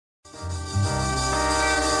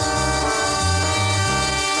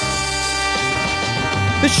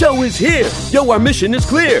The show is here. Yo, our mission is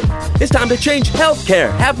clear. It's time to change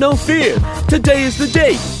healthcare. Have no fear. Today is the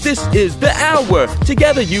day. This is the hour.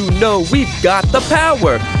 Together, you know we've got the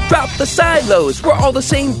power. Drop the silos. We're all the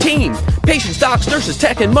same team. Patients, docs, nurses,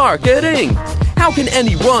 tech, and marketing. How can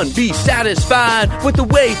anyone be satisfied with the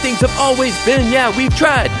way things have always been? Yeah, we've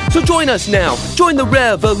tried. So join us now. Join the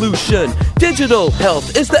revolution. Digital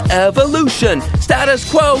health is the evolution. Status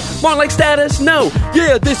quo, more like status no.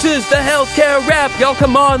 Yeah, this is the healthcare rap. Y'all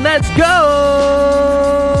come on, let's go.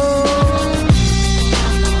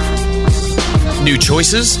 New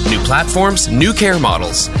choices, new platforms, new care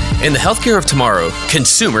models. In the healthcare of tomorrow,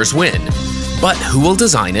 consumers win. But who will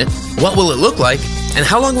design it? What will it look like? And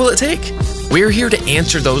how long will it take? We're here to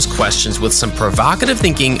answer those questions with some provocative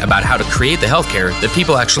thinking about how to create the healthcare that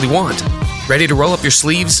people actually want. Ready to roll up your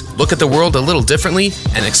sleeves, look at the world a little differently,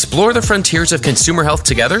 and explore the frontiers of consumer health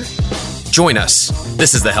together? Join us.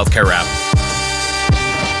 This is the Healthcare Wrap.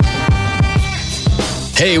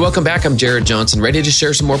 Hey, welcome back. I'm Jared Johnson, ready to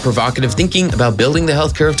share some more provocative thinking about building the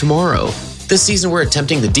healthcare of tomorrow. This season, we're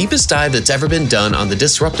attempting the deepest dive that's ever been done on the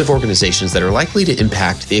disruptive organizations that are likely to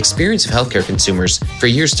impact the experience of healthcare consumers for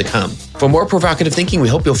years to come. For more provocative thinking, we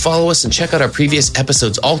hope you'll follow us and check out our previous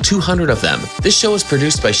episodes, all 200 of them. This show is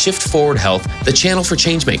produced by Shift Forward Health, the channel for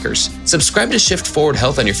changemakers. Subscribe to Shift Forward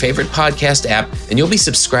Health on your favorite podcast app, and you'll be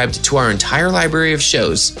subscribed to our entire library of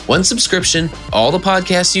shows. One subscription, all the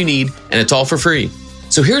podcasts you need, and it's all for free.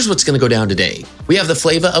 So here's what's going to go down today. We have the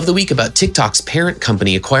flavor of the week about TikTok's parent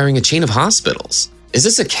company acquiring a chain of hospitals. Is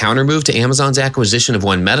this a countermove to Amazon's acquisition of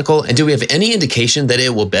One Medical, and do we have any indication that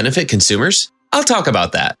it will benefit consumers? I'll talk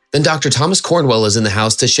about that. Then Dr. Thomas Cornwell is in the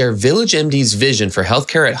house to share VillageMD's vision for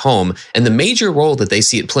healthcare at home and the major role that they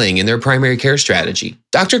see it playing in their primary care strategy.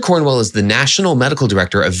 Dr. Cornwell is the National Medical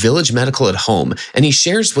Director of Village Medical at Home, and he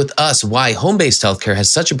shares with us why home-based healthcare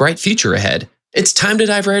has such a bright future ahead. It's time to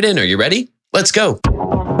dive right in. Are you ready? Let's go.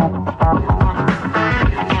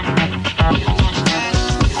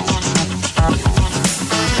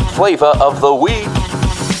 Flavor of the week.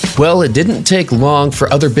 Well, it didn't take long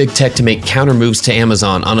for other big tech to make counter moves to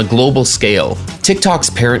Amazon on a global scale. TikTok's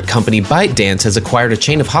parent company ByteDance has acquired a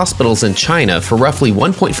chain of hospitals in China for roughly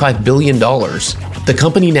 $1.5 billion. The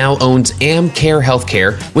company now owns AmCare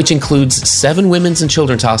Healthcare, which includes 7 women's and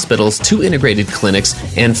children's hospitals, 2 integrated clinics,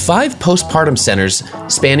 and 5 postpartum centers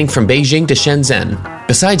spanning from Beijing to Shenzhen.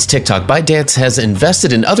 Besides TikTok, ByteDance has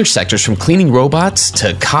invested in other sectors from cleaning robots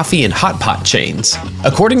to coffee and hot pot chains.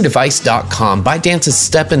 According to Vice.com, ByteDance's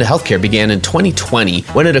step into healthcare began in 2020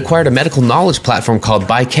 when it acquired a medical knowledge platform called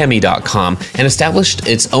Bykemi.com and established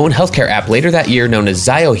its own healthcare app later that year known as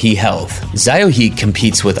Xiaohe Health. Xiaohe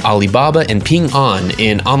competes with Alibaba and Ping An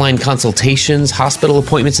in online consultations, hospital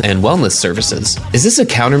appointments, and wellness services. Is this a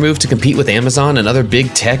countermove to compete with Amazon and other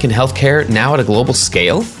big tech in healthcare now at a global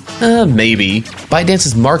scale? Maybe.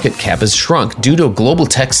 ByteDance's market cap has shrunk due to a global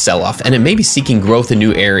tech sell-off, and it may be seeking growth in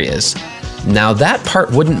new areas. Now, that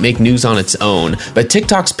part wouldn't make news on its own, but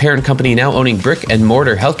TikTok's parent company now owning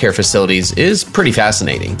brick-and-mortar healthcare facilities is pretty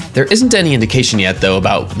fascinating. There isn't any indication yet, though,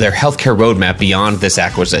 about their healthcare roadmap beyond this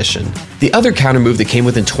acquisition. The other countermove that came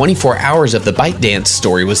within 24 hours of the ByteDance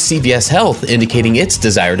story was CVS Health indicating its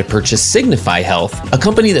desire to purchase Signify Health, a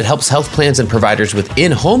company that helps health plans and providers with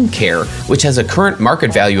in-home care, which has a current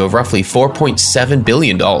market value of roughly $4.7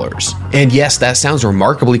 billion. And yes, that sounds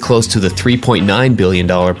remarkably close to the $3.9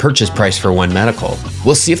 billion purchase price for One Medical.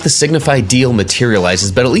 We'll see if the Signify deal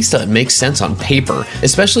materializes, but at least it makes sense on paper,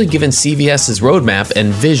 especially given CVS's roadmap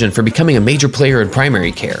and vision for becoming a major player in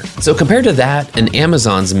primary care. So compared to that and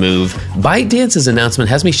Amazon's move, ByteDance's announcement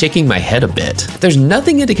has me shaking my head a bit. There's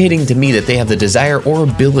nothing indicating to me that they have the desire or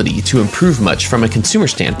ability to improve much from a consumer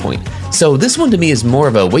standpoint. So this one to me is more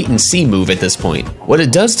of a wait-and-see move at this point. What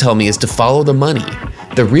it does tell me is to follow the money.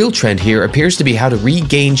 The real trend here appears to be how to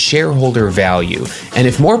regain shareholder value, and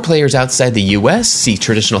if more players outside the US see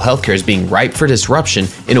traditional healthcare as being ripe for disruption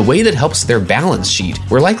in a way that helps their balance sheet,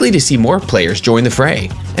 we're likely to see more players join the fray.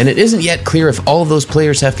 And it isn't yet clear if all of those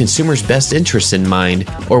players have consumers' best interests in mind,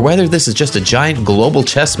 or whether this is just a giant global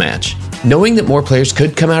chess match. Knowing that more players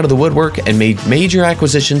could come out of the woodwork and make major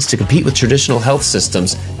acquisitions to compete with traditional health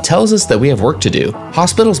systems tells us that we have work to do.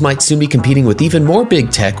 Hospitals might soon be competing with even more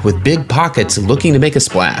big tech with big pockets looking to make a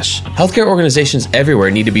splash. Healthcare organizations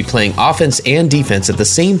everywhere need to be playing offense and defense at the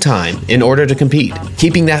same time in order to compete.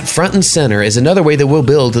 Keeping that front and center is another way that we'll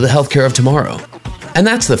build the healthcare of tomorrow. And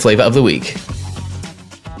that's the flavor of the week.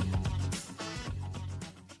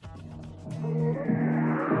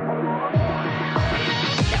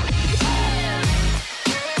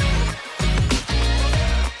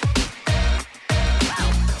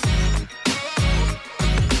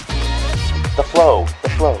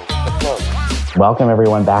 Welcome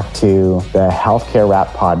everyone back to the Healthcare Wrap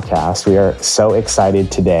podcast. We are so excited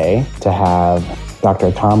today to have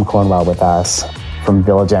Dr. Tom Cornwell with us from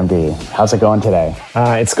VillageMD. How's it going today?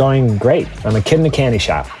 It's going great. I'm a kid in a candy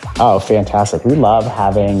shop. Oh, fantastic. We love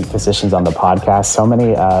having physicians on the podcast. Some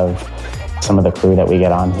of the crew that we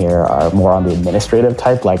get on here are more on the administrative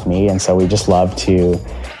type like me. And so we just love to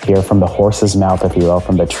hear from the horse's mouth, if you will,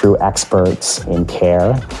 from the true experts in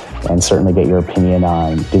care, and certainly get your opinion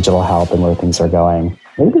on digital health and where things are going.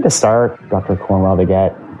 Maybe to start, Dr. Cornwell, to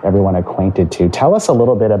get everyone acquainted to, tell us a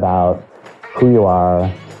little bit about who you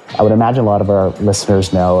are. I would imagine a lot of our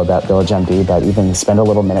listeners know about VillageMD, but even spend a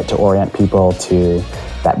little minute to orient people to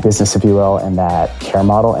that business, if you will, and that care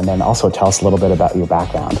model, and then also tell us a little bit about your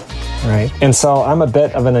background. Right. And so I'm a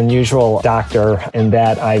bit of an unusual doctor in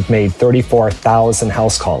that I've made 34,000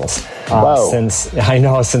 house calls since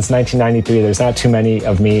 1993. There's not too many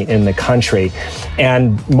of me in the country.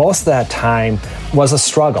 And most of that time was a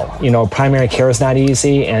struggle. You know, primary care is not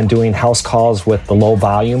easy, and doing house calls with the low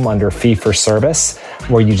volume under fee for service,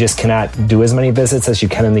 where you just cannot do as many visits as you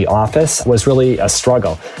can in the office, was really a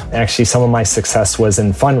struggle. Actually, some of my success was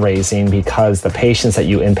in fundraising because the patients that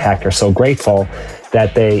you impact are so grateful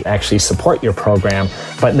that they actually support your program.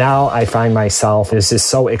 But now I find myself, this is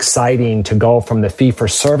so exciting to go from the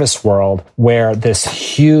fee-for-service world where this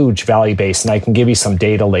huge value-based, and I can give you some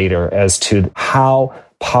data later as to how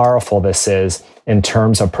powerful this is in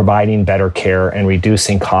terms of providing better care and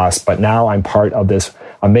reducing costs. But now I'm part of this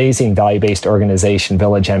amazing value-based organization,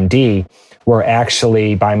 VillageMD, where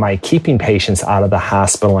actually by my keeping patients out of the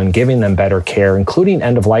hospital and giving them better care, including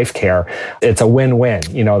end-of-life care, it's a win-win.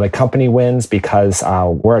 You know, the company wins because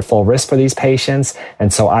we're at full risk for these patients,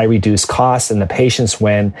 and so I reduce costs, and the patients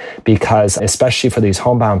win because, especially for these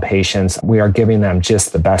homebound patients, we are giving them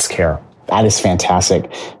just the best care. That is fantastic.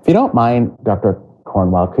 If you don't mind, Dr.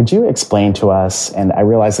 Cornwell, could you explain to us, and I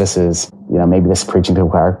realize this is, maybe this is preaching to the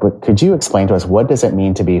choir, but could you explain to us, what does it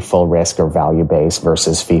mean to be full risk or value-based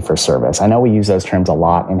versus fee-for-service? I know we use those terms a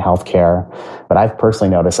lot in healthcare, but I've personally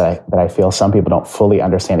noticed that I feel some people don't fully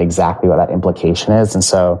understand exactly what that implication is. And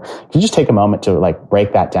so could you just take a moment to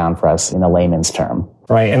break that down for us in a layman's term?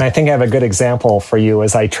 Right. And I think I have a good example for you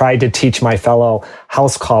as I tried to teach my fellow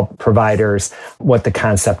house call providers what the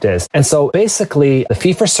concept is. And so basically, the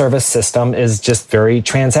fee-for-service system is just very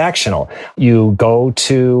transactional. You go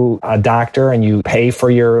to a doctor and you pay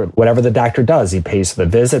for whatever the doctor does. He pays for the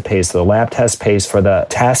visit, pays for the lab test, pays for the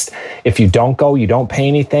test. If you don't go, you don't pay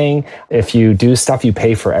anything. If you do stuff, you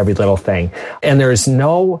pay for every little thing. And there's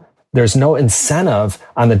no incentive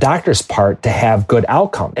on the doctor's part to have good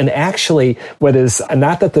outcome. And actually, what is,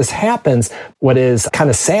 not that this happens, what is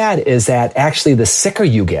kind of sad is that actually the sicker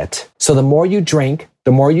you get. So the more you drink,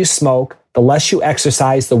 the more you smoke, the less you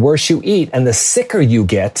exercise, the worse you eat, and the sicker you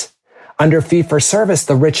get under fee-for-service,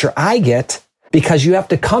 the richer I get, because you have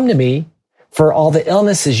to come to me for all the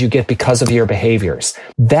illnesses you get because of your behaviors.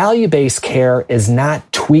 Value-based care is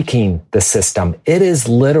not tweaking the system. It is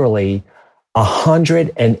literally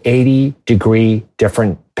 180-degree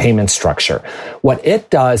different payment structure. What it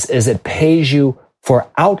does is it pays you for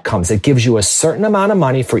outcomes. It gives you a certain amount of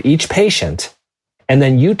money for each patient, and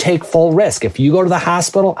then you take full risk. If you go to the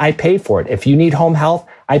hospital, I pay for it. If you need home health,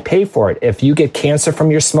 I pay for it. If you get cancer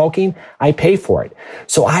from your smoking, I pay for it.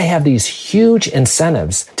 So I have these huge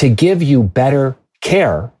incentives to give you better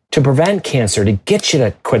care, to prevent cancer, to get you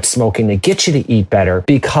to quit smoking, to get you to eat better.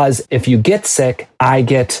 Because if you get sick, I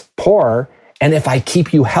get poorer. And if I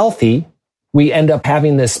keep you healthy, we end up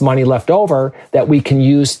having this money left over that we can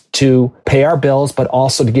use to pay our bills, but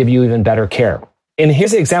also to give you even better care. And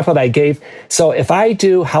here's the example that I gave. So if I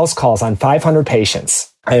do house calls on 500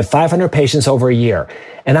 patients, I have 500 patients over a year,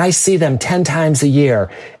 and I see them 10 times a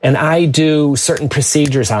year, and I do certain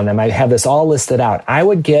procedures on them. I have this all listed out. I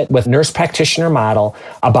would get, with nurse practitioner model,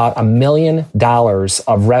 about $1 million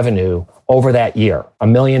of revenue over that year.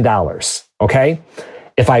 $1 million, okay?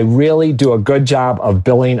 If I really do a good job of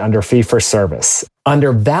billing under fee-for-service.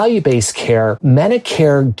 Under value-based care,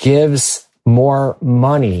 Medicare gives more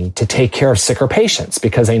money to take care of sicker patients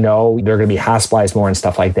because they know they're going to be hospitalized more and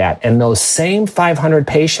stuff like that. And those same 500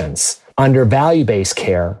 patients under value-based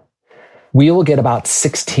care, we will get about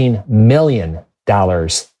 $16 million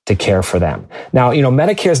to care for them. Now,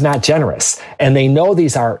 Medicare is not generous, and they know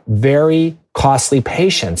these are very costly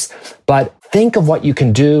patients, but think of what you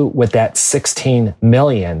can do with that $16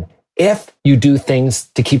 million if you do things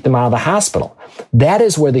to keep them out of the hospital. That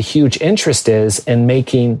is where the huge interest is in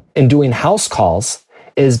doing house calls,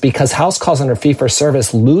 is because house calls under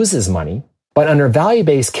fee-for-service loses money, but under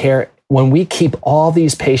value-based care, when we keep all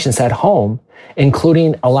these patients at home,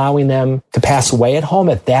 including allowing them to pass away at home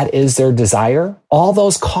if that is their desire, all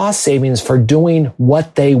those cost savings for doing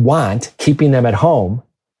what they want, keeping them at home,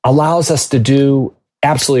 allows us to do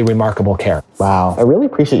absolutely remarkable care. Wow. I really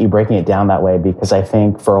appreciate you breaking it down that way, because I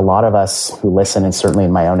think for a lot of us who listen, and certainly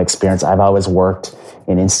in my own experience, I've always worked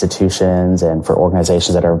in institutions and for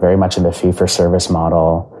organizations that are very much in the fee-for-service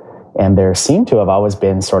model. And there seemed to have always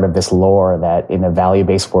been sort of this lore that in a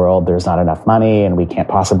value-based world, there's not enough money and we can't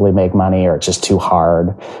possibly make money, or it's just too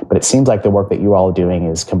hard. But it seems like the work that you all are doing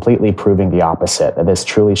is completely proving the opposite, that this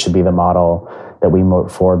truly should be the model that we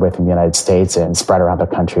move forward with in the United States and spread around the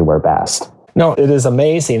country where best. No, it is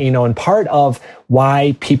amazing. And part of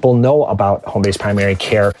why people know about home-based primary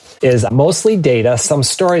care is mostly data, some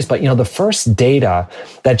stories, but the first data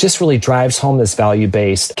that just really drives home this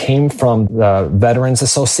value-based came from the Veterans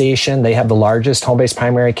Association. They have the largest home-based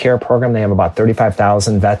primary care program. They have about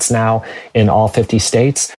 35,000 vets now in all 50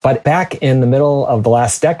 states. But back in the middle of the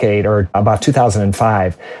last decade, or about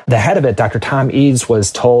 2005, the head of it, Dr. Tom Eads,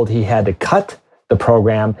 was told he had to cut the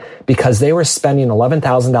program because they were spending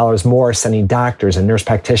 $11,000 more sending doctors and nurse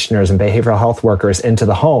practitioners and behavioral health workers into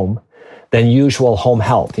the home than usual home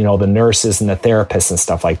health, the nurses and the therapists and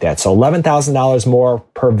stuff like that. So $11,000 more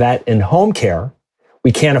per vet in home care.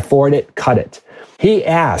 We can't afford it, cut it. He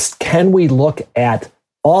asked, can we look at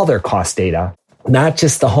all their cost data, not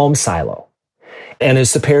just the home silo? And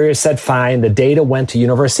his superior said, fine. The data went to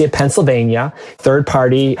University of Pennsylvania,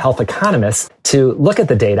 third-party health economists, to look at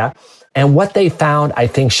the data. And what they found, I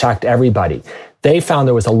think, shocked everybody. They found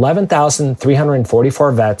there was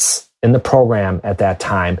 11,344 vets in the program at that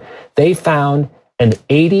time. They found an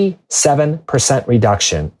 87%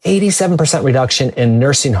 reduction in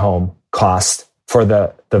nursing home costs for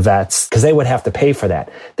the vets, because they would have to pay for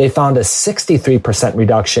that. They found a 63%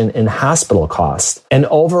 reduction in hospital costs, an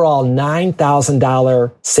overall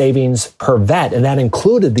 $9,000 savings per vet. And that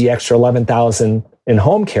included the extra $11,000 in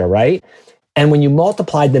home care, right? And when you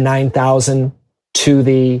multiplied the 9,000 to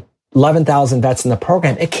the 11,000 vets in the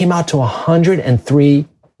program, it came out to $103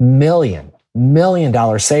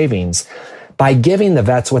 million savings by giving the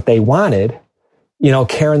vets what they wanted,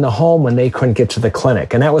 care in the home when they couldn't get to the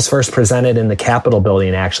clinic. And that was first presented in the Capitol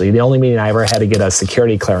building, actually, the only meeting I ever had to get a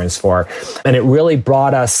security clearance for. And it really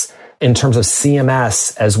brought us, in terms of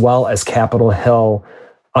CMS as well as Capitol Hill,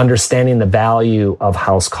 understanding the value of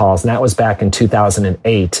house calls. And that was back in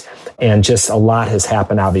 2008. And just a lot has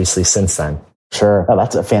happened, obviously, since then. Sure. Oh,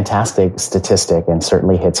 that's a fantastic statistic and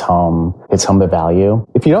certainly hits home the value.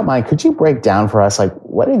 If you don't mind, could you break down for us,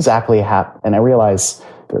 what exactly happened? And I realize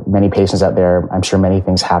there are many patients out there. I'm sure many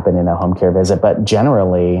things happen in a home care visit, but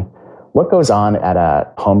generally, what goes on at a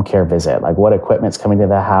home care visit? What equipment's coming to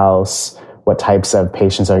the house? What types of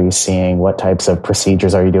patients are you seeing? What types of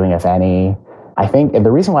procedures are you doing, if any? I think, and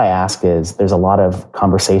the reason why I ask is there's a lot of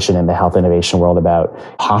conversation in the health innovation world about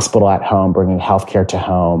hospital at home, bringing healthcare to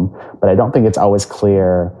home, but I don't think it's always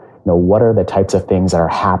clear, what are the types of things that are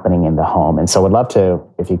happening in the home? And so I'd love to,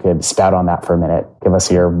 if you could spout on that for a minute, give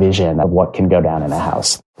us your vision of what can go down in a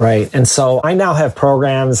house. Right. And so I now have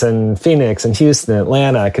programs in Phoenix and Houston,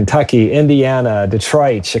 Atlanta, Kentucky, Indiana,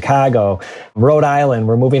 Detroit, Chicago, Rhode Island.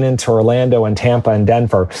 We're moving into Orlando and Tampa and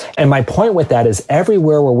Denver. And my point with that is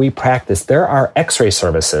everywhere where we practice, there are X-ray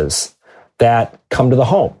services that come to the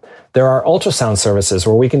home. There are ultrasound services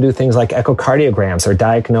where we can do things like echocardiograms or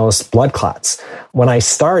diagnose blood clots. When I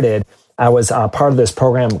started, I was part of this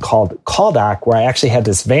program called CallDoc, where I actually had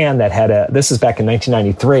this van that had this is back in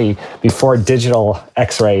 1993, before digital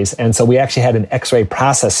x-rays. And so we actually had an x-ray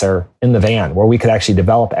processor in the van where we could actually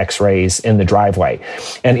develop x-rays in the driveway.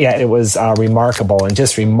 And yeah, it was remarkable, and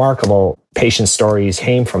just remarkable patient stories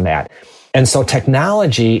came from that. And so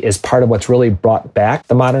technology is part of what's really brought back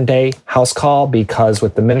the modern day house call, because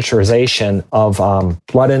with the miniaturization of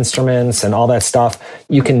blood instruments and all that stuff,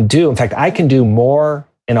 you can do, in fact, I can do more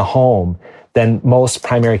in a home than most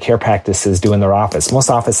primary care practices do in their office. Most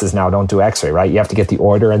offices now don't do x-ray, right? You have to get the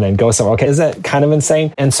order and then go somewhere. Okay, is that kind of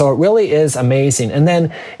insane? And so it really is amazing. And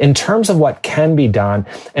then in terms of what can be done,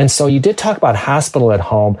 and so you did talk about hospital at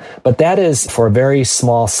home, but that is for a very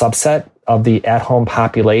small subset of the at-home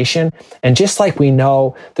population. And just like we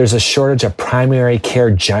know there's a shortage of primary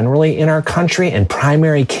care generally in our country, and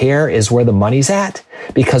primary care is where the money's at,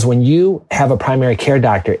 because when you have a primary care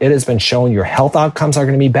doctor, it has been shown your health outcomes are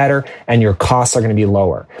going to be better and your costs are going to be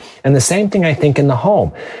lower. And the same thing, I think, in the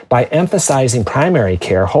home. By emphasizing primary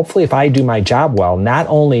care, hopefully if I do my job well, not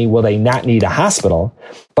only will they not need a hospital,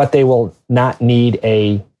 but they will not need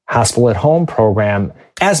a hospital at home program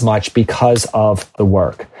as much because of the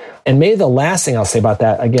work. And maybe the last thing I'll say about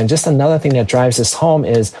that, again, just another thing that drives this home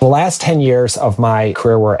is the last 10 years of my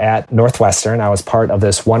career were at Northwestern. I was part of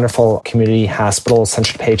this wonderful community hospital,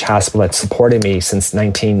 Central DuPage Hospital, that supported me since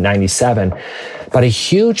 1997. But a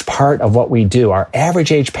huge part of what we do, our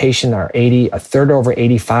average age patient are 80, a third over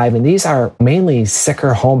 85, and these are mainly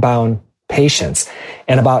sicker homebound patients.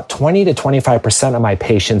 And about 20 to 25% of my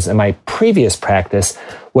patients in my previous practice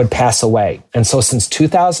would pass away. And so since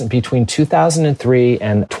between 2003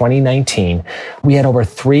 and 2019, we had over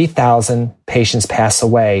 3,000 patients pass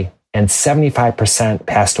away, and 75%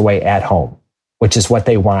 passed away at home, which is what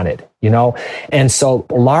they wanted, And so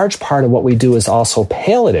a large part of what we do is also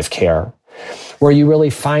palliative care, where you really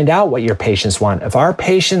find out what your patients want. If our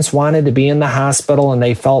patients wanted to be in the hospital and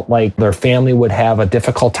they felt like their family would have a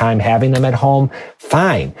difficult time having them at home,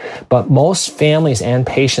 fine. But most families and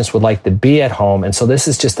patients would like to be at home. And so this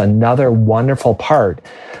is just another wonderful part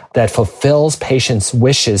that fulfills patients'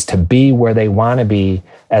 wishes to be where they want to be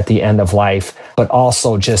at the end of life, but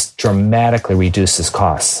also just dramatically reduces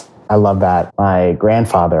costs. I love that. My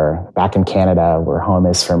grandfather back in Canada, where home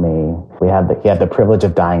is for me, he had the privilege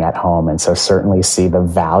of dying at home. And so certainly see the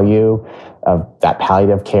value of that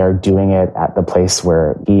palliative care, doing it at the place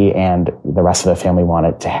where he and the rest of the family want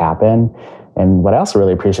it to happen. And what I also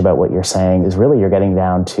really appreciate about what you're saying is really you're getting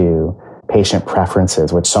down to patient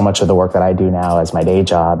preferences, which so much of the work that I do now as my day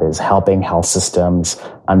job is helping health systems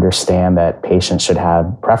understand that patients should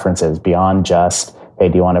have preferences beyond just, hey,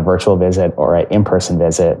 do you want a virtual visit or an in-person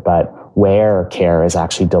visit? But where care is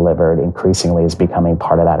actually delivered increasingly is becoming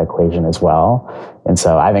part of that equation as well. And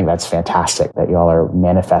so I think that's fantastic that you all are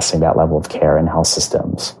manifesting that level of care in health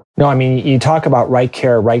systems. No, I mean, you talk about right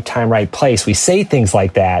care, right time, right place. We say things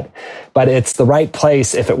like that, but it's the right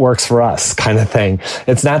place if it works for us kind of thing.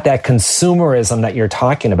 It's not that consumerism that you're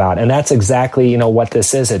talking about. And that's exactly, what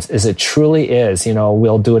this is. It truly is,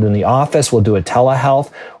 we'll do it in the office, we'll do it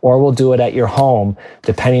telehealth, or we'll do it at your home,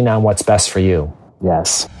 depending on what's best for you.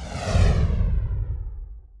 Yes.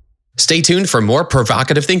 Stay tuned for more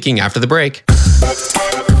provocative thinking after the break.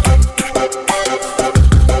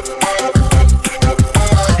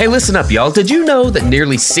 Hey, listen up, y'all. Did you know that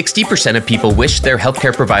nearly 60% of people wish their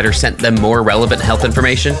healthcare provider sent them more relevant health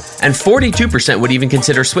information? And 42% would even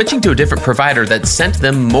consider switching to a different provider that sent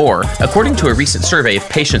them more, according to a recent survey of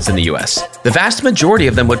patients in the US. The vast majority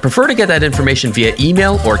of them would prefer to get that information via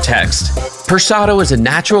email or text. Persado is a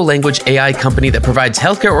natural language AI company that provides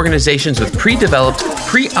healthcare organizations with pre-developed,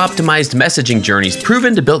 pre-optimized messaging journeys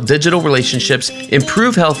proven to build digital relationships,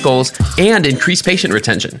 improve health goals, and increase patient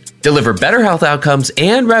retention. Deliver better health outcomes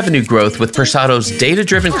and revenue growth with Persado's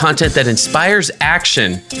data-driven content that inspires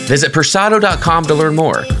action. Visit Persado.com to learn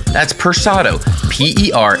more. That's Persado,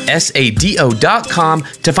 Persado.com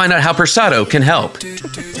to find out how Persado can help.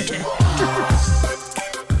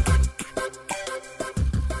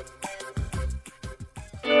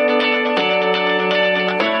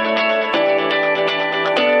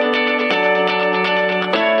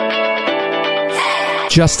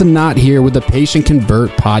 Justin Knott here with the Patient Convert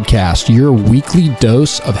podcast, your weekly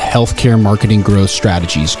dose of healthcare marketing growth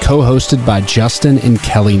strategies, co-hosted by Justin and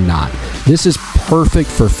Kelly Knott. This is perfect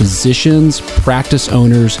for physicians, practice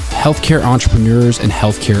owners, healthcare entrepreneurs, and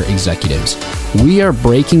healthcare executives. We are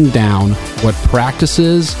breaking down what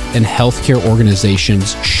practices and healthcare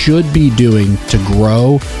organizations should be doing to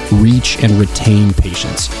grow, reach, and retain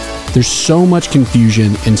patients. There's so much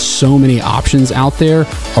confusion and so many options out there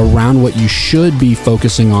around what you should be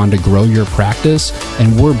focusing on to grow your practice,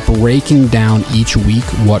 and we're breaking down each week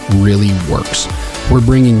what really works. We're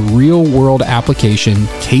bringing real-world application,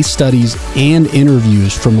 case studies, and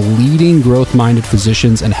interviews from leading growth-minded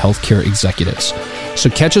physicians and healthcare executives. So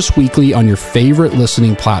catch us weekly on your favorite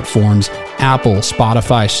listening platforms, Apple,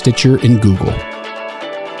 Spotify, Stitcher, and Google.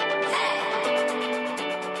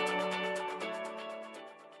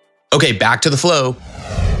 Okay, back to the flow.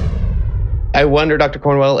 I wonder, Dr.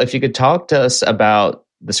 Cornwell, if you could talk to us about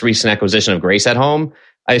this recent acquisition of Grace at Home.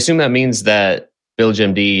 I assume that means that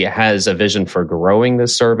VillageMD has a vision for growing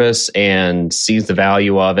this service and sees the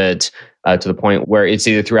value of it to the point where it's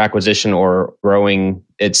either through acquisition or growing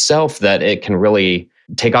itself that it can really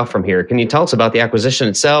take off from here. Can you tell us about the acquisition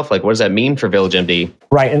itself? Like, what does that mean for VillageMD?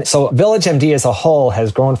 Right. And so VillageMD as a whole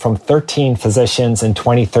has grown from 13 physicians in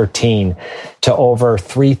 2013 to over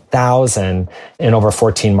 3,000 in over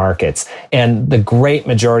 14 markets. And the great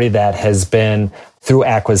majority of that has been through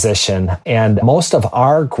acquisition. And most of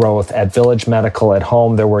our growth at Village Medical at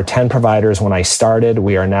home, there were 10 providers when I started.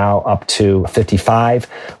 We are now up to 55,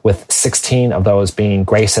 with 16 of those being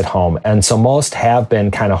Grace at Home. And so most have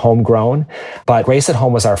been kind of homegrown, but Grace at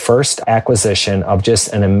Home was our first acquisition of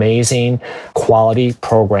just an amazing quality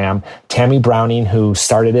program. Tammy Browning, who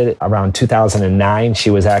started it around 2009,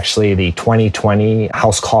 she was actually the 2020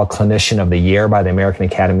 House Call Clinician of the Year by the American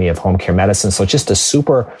Academy of Home Care Medicine. So just a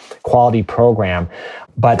super quality program.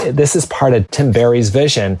 But this is part of Tim Berry's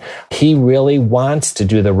vision. He really wants to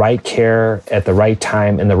do the right care at the right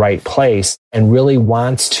time in the right place, and really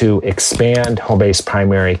wants to expand home-based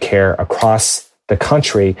primary care across the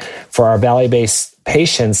country for our value-based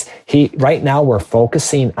patients. Right now we're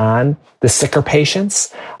focusing on the sicker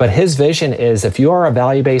patients, but his vision is, if you are a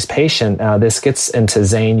value-based patient, this gets into,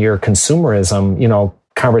 Zane, your consumerism,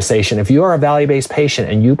 conversation. If you are a value-based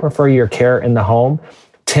patient and you prefer your care in the home,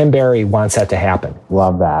 Tim Berry wants that to happen.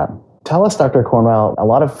 Love that. Tell us, Dr. Cornwell, a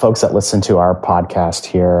lot of folks that listen to our podcast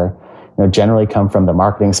here, generally come from the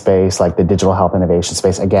marketing space, like the digital health innovation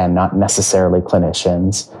space. Again, not necessarily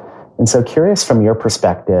clinicians. And so curious from your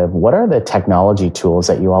perspective, what are the technology tools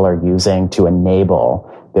that you all are using to enable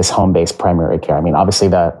this home-based primary care? I mean, obviously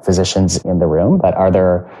the physicians in the room, but are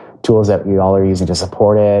there tools that you all are using to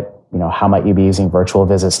support it? How might you be using virtual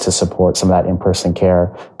visits to support some of that in-person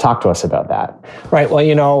care? Talk to us about that. Right.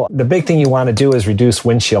 Well, the big thing you want to do is reduce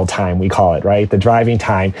windshield time, we call it, right? The driving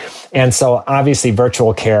time. And so obviously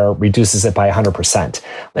virtual care reduces it by 100%.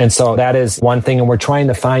 And so that is one thing. And we're trying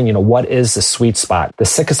to find, what is the sweet spot? The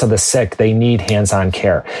sickest of the sick, they need hands-on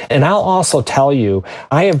care. And I'll also tell you,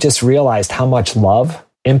 I have just realized how much love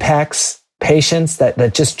impacts patients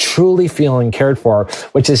that just truly feeling cared for,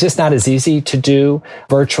 which is just not as easy to do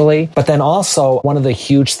virtually. But then also one of the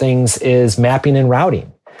huge things is mapping and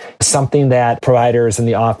routing, something that providers in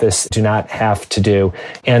the office do not have to do.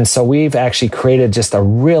 And so we've actually created just a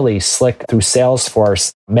really slick, through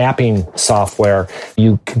Salesforce, mapping software.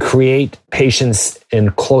 You can create patients in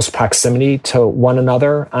close proximity to one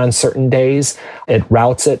another on certain days. It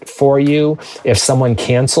routes it for you. If someone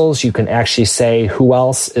cancels, you can actually say who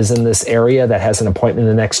else is in this area that has an appointment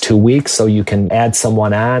in the next 2 weeks, so you can add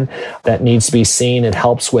someone on that needs to be seen. It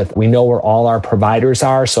helps with, we know where all our providers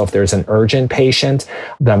are, so if there's an urgent patient,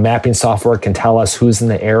 the mapping software can tell us who's in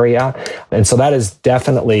the area. And so that is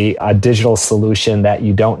definitely a digital solution that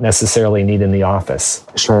you don't necessarily need in the office.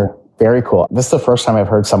 Sure. Very cool. This is the first time I've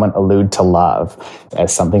heard someone allude to love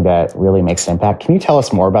as something that really makes an impact. Can you tell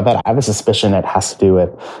us more about that? I have a suspicion it has to do with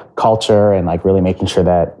culture and really making sure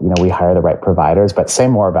that, we hire the right providers, but say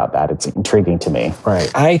more about that. It's intriguing to me.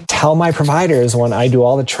 Right. I tell my providers when I do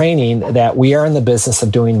all the training that we are in the business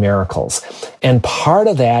of doing miracles. And part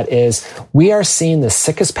of that is we are seeing the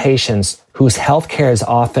sickest patients whose healthcare has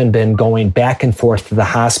often been going back and forth to the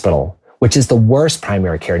hospital, which is the worst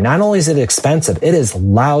primary care. Not only is it expensive, it is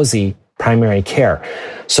lousy primary care.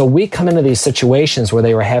 So we come into these situations where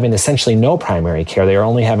they were having essentially no primary care. They were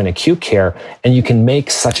only having acute care, and you can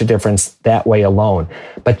make such a difference that way alone.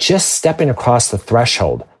 But just stepping across the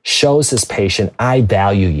threshold shows this patient, I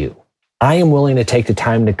value you. I am willing to take the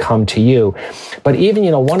time to come to you. But even,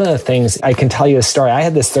 one of the things, I can tell you a story. I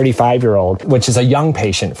had this 35-year-old, which is a young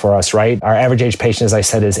patient for us, right? Our average age patient, as I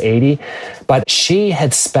said, is 80. But she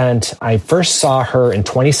had I first saw her in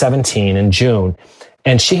 2017 in June,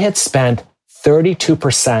 and she had spent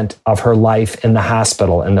 32% of her life in the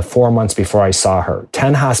hospital in the 4 months before I saw her,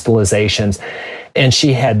 10 hospitalizations. And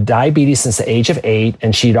she had diabetes since the age of 8,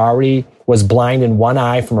 and she'd already was blind in one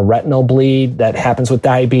eye from a retinal bleed that happens with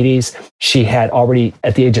diabetes. She had already,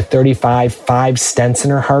 at the age of 35, 5 stents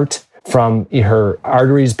in her heart from her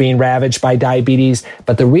arteries being ravaged by diabetes.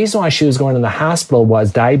 But the reason why she was going to the hospital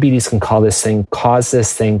was diabetes can cause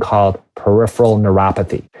this thing called peripheral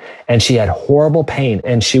neuropathy. And she had horrible pain,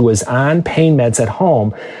 and she was on pain meds at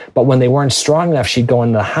home. But when they weren't strong enough, she'd go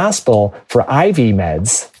into the hospital for IV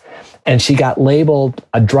meds, and she got labeled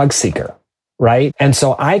a drug seeker. Right? And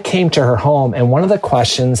so I came to her home, and one of the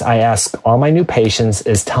questions I ask all my new patients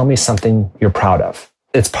is, tell me something you're proud of.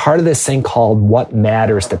 It's part of this thing called what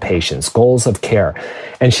matters to patients, goals of care.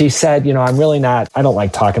 And she said, I don't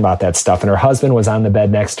like talking about that stuff. And her husband was on the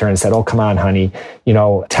bed next to her and said, oh, come on, honey,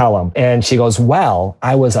 tell him. And she goes, well,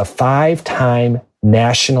 I was a 5-time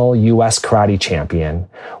national U.S. karate champion,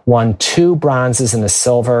 won 2 bronzes and a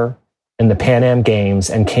silver in the Pan Am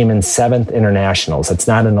Games, and came in 7th internationals. It's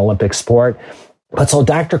not an Olympic sport. But so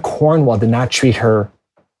Dr. Cornwell did not treat her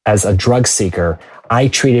as a drug seeker. I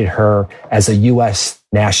treated her as a U.S.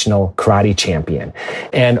 national karate champion.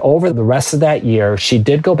 And over the rest of that year, she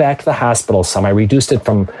did go back to the hospital some. I reduced it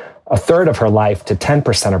from a third of her life to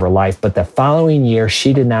 10% of her life. But the following year,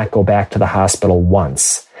 she did not go back to the hospital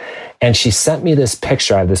once. And she sent me this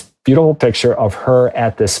picture. I have this beautiful picture of her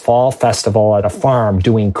at this fall festival at a farm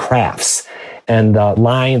doing crafts. And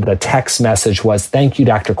the text message was, "Thank you,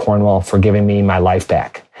 Dr. Cornwell, for giving me my life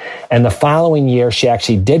back." And the following year, she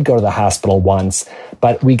actually did go to the hospital once,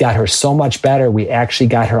 but we got her so much better. We actually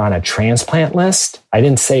got her on a transplant list. I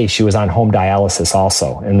didn't say she was on home dialysis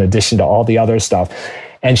also, in addition to all the other stuff.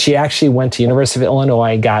 And she actually went to University of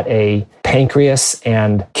Illinois, got a pancreas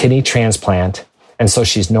and kidney transplant. And so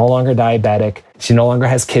she's no longer diabetic. She no longer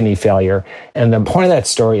has kidney failure. And the point of that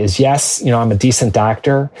story is, yes, I'm a decent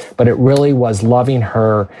doctor, but it really was loving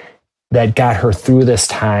her that got her through this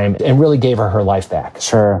time and really gave her life back.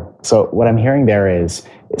 Sure. So what I'm hearing there is,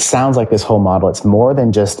 it sounds like this whole model, it's more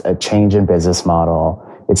than just a change in business model.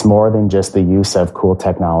 It's more than just the use of cool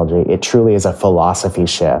technology. It truly is a philosophy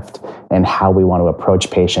shift in how we want to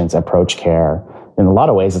approach patients, approach care. In a lot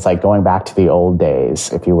of ways, it's like going back to the old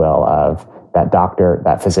days, if you will, of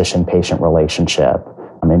that physician-patient relationship,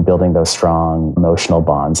 and building those strong emotional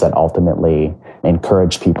bonds that ultimately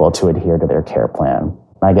encourage people to adhere to their care plan.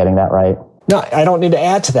 Am I getting that right? No, I don't need to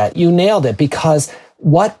add to that. You nailed it, because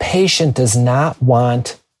what patient does not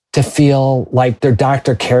want to feel like their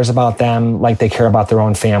doctor cares about them like they care about their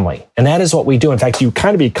own family? And that is what we do. In fact, you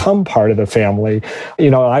kind of become part of the family.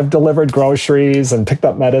 I've delivered groceries and picked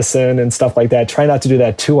up medicine and stuff like that. Try not to do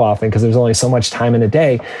that too often because there's only so much time in a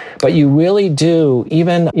day. But you really do,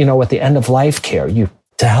 even, with the end of life care,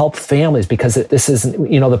 to help families, because this isn't,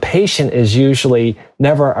 the patient is usually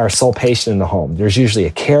never our sole patient in the home. There's usually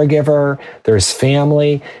a caregiver, there's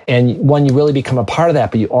family, and you really become a part of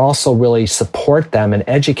that, but you also really support them and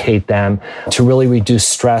educate them to really reduce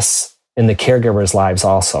stress in the caregivers' lives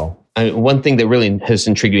also. One thing that really has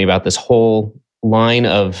intrigued me about this whole line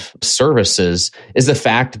of services is the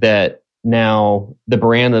fact that now the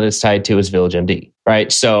brand that it's tied to is VillageMD,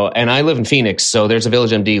 right? So, and I live in Phoenix, so there's a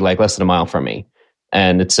VillageMD like less than a mile from me.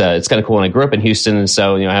 And it's kind of cool. And I grew up in Houston, and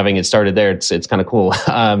so having it started there, it's kind of cool.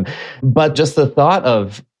 But just the thought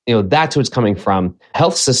of that's who it's coming from.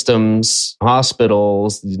 Health systems,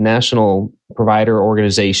 hospitals, national provider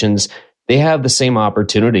organizations, they have the same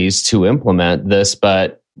opportunities to implement this.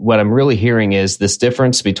 But what I'm really hearing is this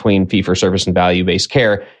difference between fee-for-service and value-based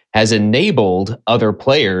care has enabled other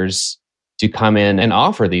players to come in and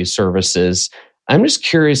offer these services. I'm just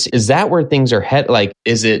curious, is that where things are headed? Like,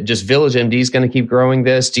 is it just VillageMD is going to keep growing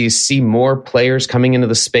this? Do you see more players coming into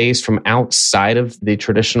the space from outside of the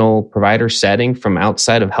traditional provider setting, from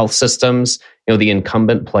outside of health systems, the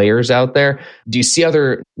incumbent players out there? Do you see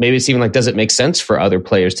maybe it's even like, does it make sense for other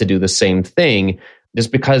players to do the same thing?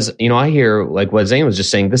 Just because, I hear like what Zane was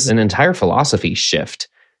just saying, this is an entire philosophy shift.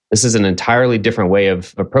 This is an entirely different way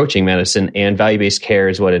of approaching medicine, and value-based care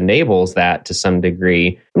is what enables that to some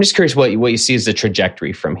degree. I'm just curious what you see as the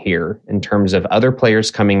trajectory from here in terms of other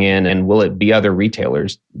players coming in, and will it be other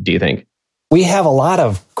retailers, do you think? We have a lot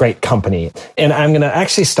of great company. And I'm going to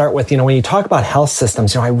actually start with, when you talk about health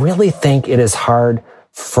systems, I really think it is hard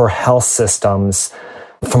for health systems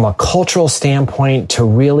from a cultural standpoint to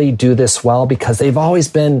really do this well, because they've always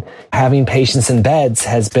been having patients in beds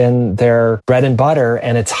has been their bread and butter,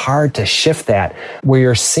 and it's hard to shift that. Where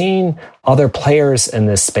you're seeing other players in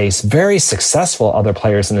this space, very successful other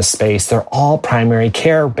players in this space, they're all primary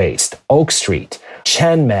care based. Oak Street,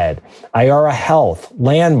 ChenMed, Iora Health,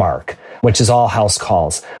 Landmark, which is all house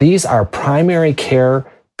calls. These are primary care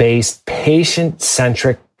based, patient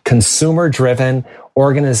centric, consumer driven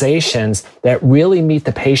organizations that really meet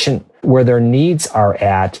the patient where their needs are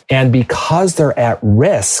at. And because they're at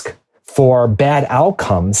risk for bad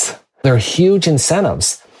outcomes, their huge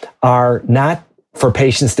incentives are not for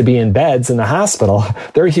patients to be in beds in the hospital.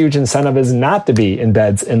 Their huge incentive is not to be in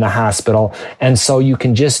beds in the hospital. And so you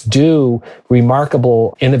can just do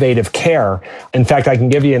remarkable, innovative care. In fact, I can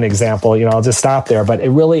give you an example. I'll just stop there, but it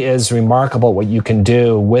really is remarkable what you can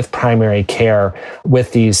do with primary care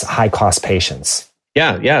with these high-cost patients.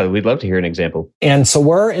 Yeah, we'd love to hear an example. And so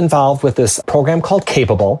we're involved with this program called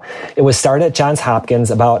Capable. It was started at Johns Hopkins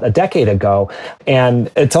about a decade ago, and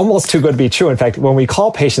it's almost too good to be true. In fact, when we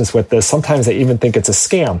call patients with this, sometimes they even think it's a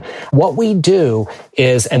scam. What we do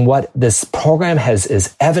is, and what this program has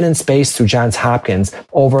is evidence-based through Johns Hopkins,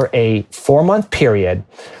 over a 4-month period,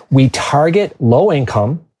 we target low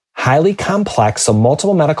income, highly complex, so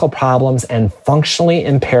multiple medical problems and functionally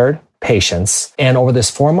impaired patients. And over this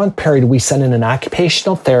 4-month period, we send in an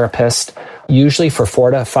occupational therapist, usually for 4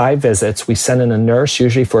 to 5 visits. We send in a nurse,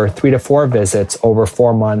 usually for 3 to 4 visits over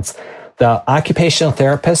 4 months. The occupational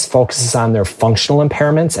therapist focuses on their functional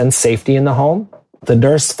impairments and safety in the home. The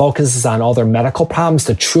nurse focuses on all their medical problems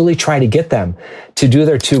to truly try to get them to do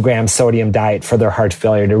their 2-gram sodium diet for their heart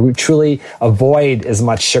failure, to truly avoid as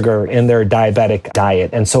much sugar in their diabetic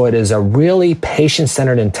diet. And so it is a really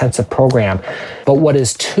patient-centered intensive program. But what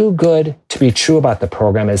is too good to be true about the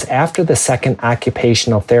program is after the second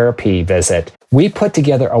occupational therapy visit, we put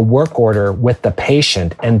together a work order with the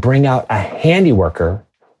patient and bring out a handy worker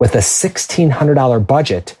with a $1,600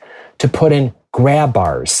 budget to put in grab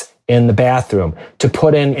bars in the bathroom, to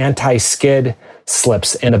put in anti-skid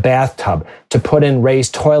slips in a bathtub, to put in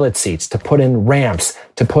raised toilet seats, to put in ramps,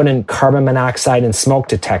 to put in carbon monoxide and smoke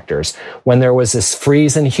detectors. When there was this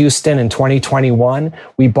freeze in Houston in 2021,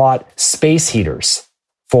 we bought space heaters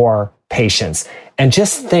for patients. And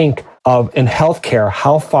just think of in healthcare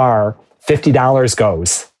how far $50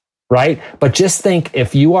 goes, right? But just think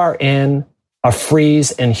if you are in a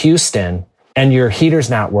freeze in Houston and your heater's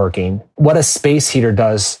not working, what a space heater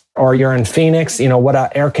does, or you're in Phoenix, what an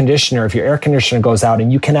air conditioner, if your air conditioner goes out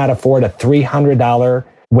and you cannot afford a $300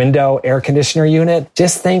 window air conditioner unit,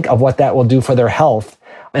 just think of what that will do for their health.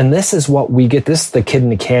 And this is what we get. This is the kid in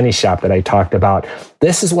the candy shop that I talked about.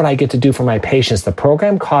 This is what I get to do for my patients. The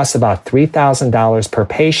program costs about $3,000 per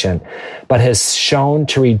patient, but has shown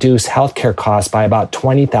to reduce healthcare costs by about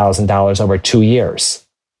 $20,000 over 2 years.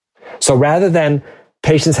 So rather than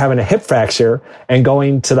patients having a hip fracture and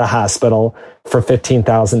going to the hospital for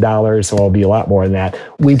 $15,000, well, it'll be a lot more than that,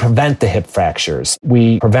 we prevent the hip fractures.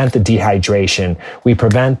 We prevent the dehydration. We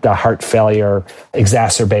prevent the heart failure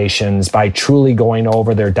exacerbations by truly going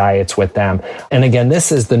over their diets with them. And again,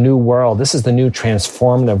 this is the new world. This is the new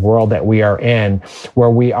transformative world that we are in,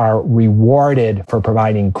 where we are rewarded for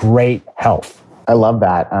providing great health. I love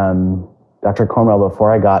that. Dr. Cornwell,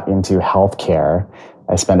 before I got into healthcare,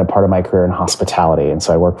 I spent a part of my career in hospitality. And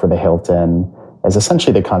so I worked for the Hilton as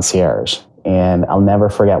essentially the concierge. And I'll never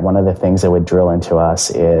forget, one of the things that would drill into us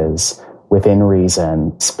is, within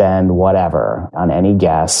reason, spend whatever on any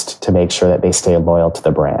guest to make sure that they stay loyal to the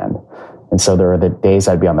brand. And so there were the days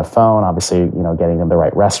I'd be on the phone, obviously, getting them the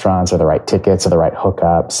right restaurants or the right tickets or the right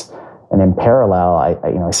hookups. And in parallel,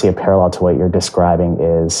 I see a parallel to what you're describing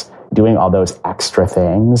is doing all those extra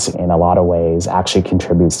things in a lot of ways actually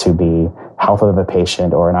contributes to the health of the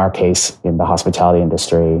patient, or in our case, in the hospitality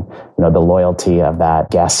industry, the loyalty of that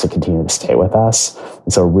guest to continue to stay with us.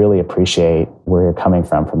 And so really appreciate where you're coming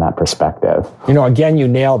from that perspective. Again, you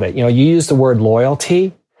nailed it. You use the word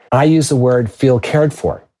loyalty. I use the word feel cared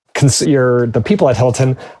for. The people at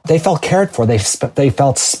Hilton, they felt cared for. They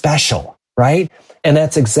felt special, right? And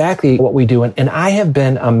that's exactly what we do. And I have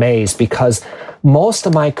been amazed because most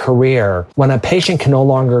of my career, when a patient can no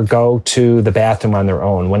longer go to the bathroom on their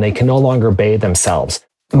own, when they can no longer bathe themselves,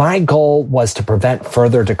 my goal was to prevent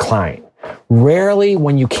further decline. Rarely,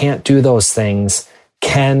 when you can't do those things,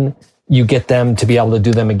 can you get them to be able to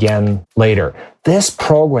do them again later. This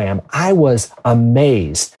program, I was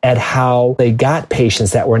amazed at how they got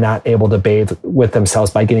patients that were not able to bathe with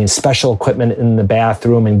themselves by getting special equipment in the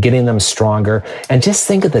bathroom and getting them stronger. And just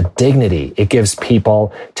think of the dignity it gives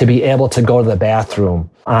people to be able to go to the bathroom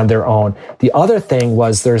on their own. The other thing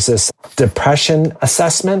was there's this depression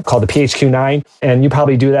assessment called the PHQ-9, and you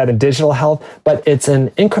probably do that in digital health, but it's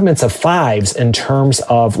in increments of 5s in terms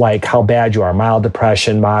of like how bad you are, mild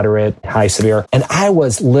depression, moderate, high, severe. And I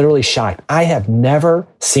was literally shocked. I have never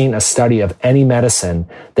seen a study of any medicine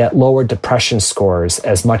that lowered depression scores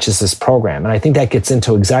as much as this program. And I think that gets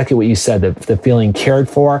into exactly what you said, the feeling cared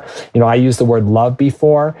for. I used the word love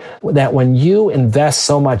before, that when you invest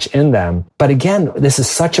so much in them, but again, this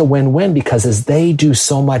is such a win-win because as they do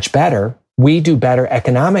so much better, we do better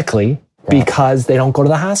economically because they don't go to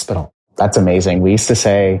the hospital. That's amazing. We used to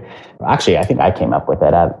say, actually, I think I came up with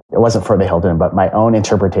it. It wasn't for the Hilton, but my own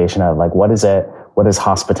interpretation of what does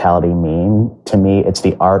hospitality mean? To me, it's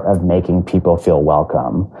the art of making people feel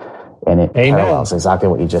welcome. And it parallels exactly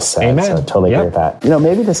what you just said. Amen. So I totally agree with that.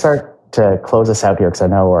 Maybe to start to close us out here, because I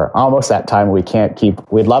know we're almost at time.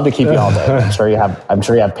 We'd love to keep you all day. I'm sure you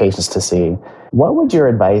have patients to see. What would your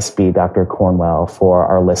advice be, Dr. Cornwell, for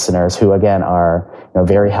our listeners who, again, are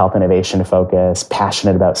very health innovation focused,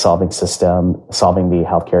 passionate about solving the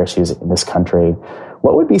healthcare issues in this country?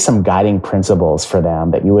 What would be some guiding principles for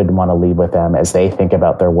them that you would want to leave with them as they think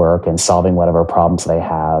about their work and solving whatever problems they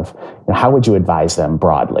have? How would you advise them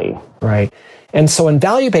broadly? Right. And so in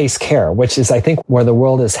value-based care, which is, I think, where the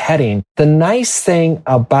world is heading, the nice thing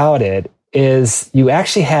about it is you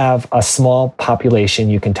actually have a small population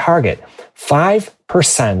you can target.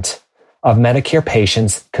 5% of Medicare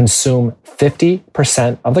patients consume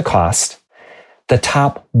 50% of the cost. The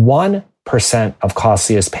top 1% of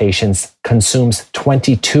costliest patients consumes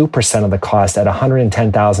 22% of the cost at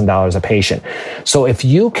 $110,000 a patient. So if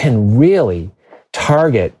you can really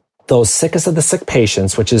target those sickest of the sick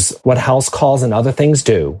patients, which is what house calls and other things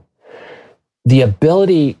do, the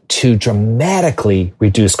ability to dramatically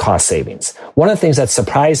reduce cost savings. One of the things that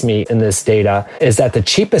surprised me in this data is that the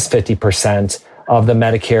cheapest 50% of the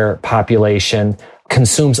Medicare population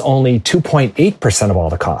consumes only 2.8% of all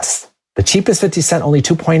the costs. The cheapest 50 cent, only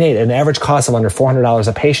 2.8, an average cost of under $400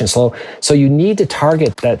 a patient. So you need to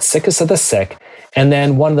target that sickest of the sick. And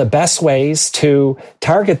then one of the best ways to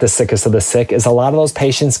target the sickest of the sick is a lot of those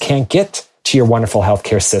patients can't get to your wonderful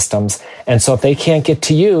healthcare systems. And so if they can't get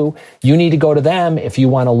to you, you need to go to them if you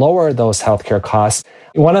want to lower those healthcare costs.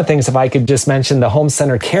 One of the things, if I could just mention the Home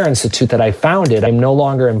Centered Care Institute that I founded, I'm no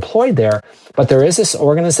longer employed there, but there is this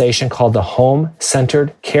organization called the Home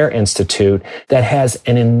Centered Care Institute that has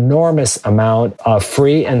an enormous amount of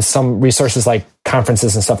free and some resources like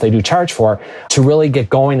conferences and stuff they do charge for to really get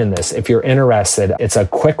going in this. If you're interested, it's a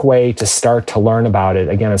quick way to start to learn about it.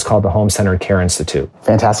 Again, it's called the Home Centered Care Institute.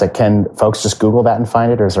 Fantastic. Can folks just Google that and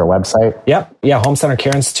find it, or is there a website? Yep. Yeah, Home Centered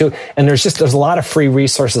Care Institute. And there's a lot of free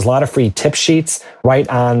resources, a lot of free tip sheets right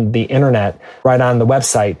on the internet, right on the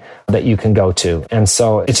website that you can go to. And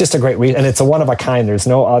so it's just a great read, and it's a one of a kind. There's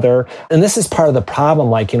no other. And this is part of the problem,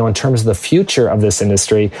 like, in terms of the future of this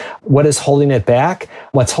industry, what is holding it back?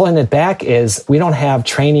 What's holding it back is we don't have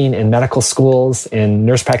training in medical schools, in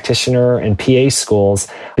nurse practitioner and PA schools,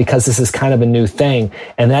 because this is kind of a new thing.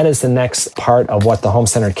 And that is the next part of what the Home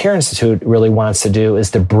Centered Care Institute really wants to do, is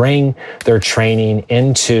to bring their training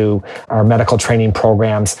into our medical training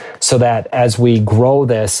programs so that as we grow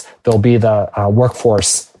this, there'll be the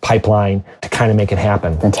workforce pipeline to kind of make it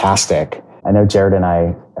happen. Fantastic. I know Jared and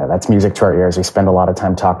I, that's music to our ears. We spend a lot of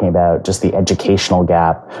time talking about just the educational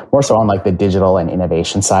gap, more so on like the digital and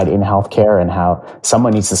innovation side in healthcare, and how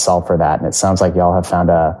someone needs to solve for that. And it sounds like y'all have found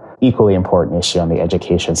a equally important issue on the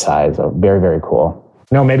education side. So very, very cool.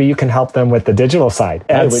 No, maybe you can help them with the digital side.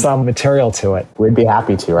 Add some material to it. We'd be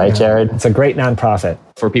happy to, right, Jared? It's a great nonprofit.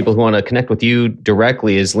 For people who want to connect with you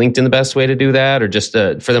directly, is LinkedIn the best way to do that, or just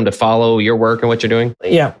for them to follow your work and what you're doing?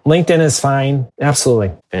 Yeah, LinkedIn is fine.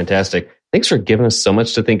 Absolutely. Fantastic. Thanks for giving us so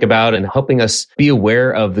much to think about and helping us be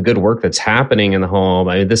aware of the good work that's happening in the home.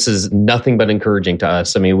 I mean, this is nothing but encouraging to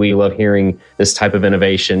us. I mean, we love hearing this type of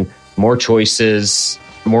innovation, more choices,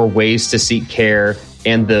 more ways to seek care,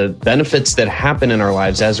 and the benefits that happen in our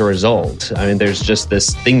lives as a result. I mean, there's just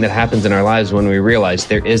this thing that happens in our lives when we realize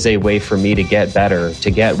there is a way for me to get better, to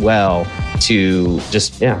get well, to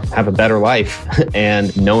just have a better life.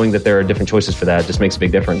 And knowing that there are different choices for that just makes a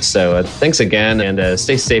big difference. So thanks again, and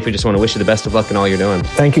stay safe. We just want to wish you the best of luck in all you're doing.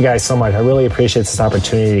 Thank you guys so much. I really appreciate this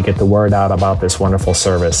opportunity to get the word out about this wonderful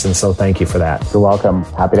service. And so thank you for that. You're welcome.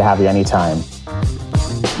 Happy to have you anytime.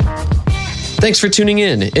 Thanks for tuning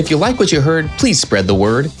in. If you like what you heard, please spread the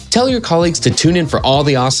word. Tell your colleagues to tune in for all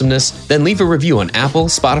the awesomeness, then leave a review on Apple,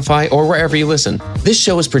 Spotify, or wherever you listen. This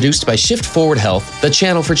show is produced by Shift Forward Health, the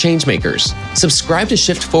channel for changemakers. Subscribe to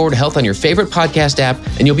Shift Forward Health on your favorite podcast app,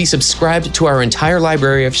 and you'll be subscribed to our entire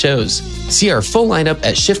library of shows. See our full lineup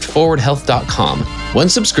at shiftforwardhealth.com. One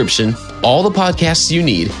subscription, all the podcasts you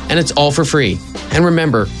need, and it's all for free. And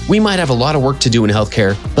remember, we might have a lot of work to do in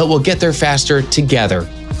healthcare, but we'll get there faster together.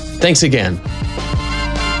 Thanks again.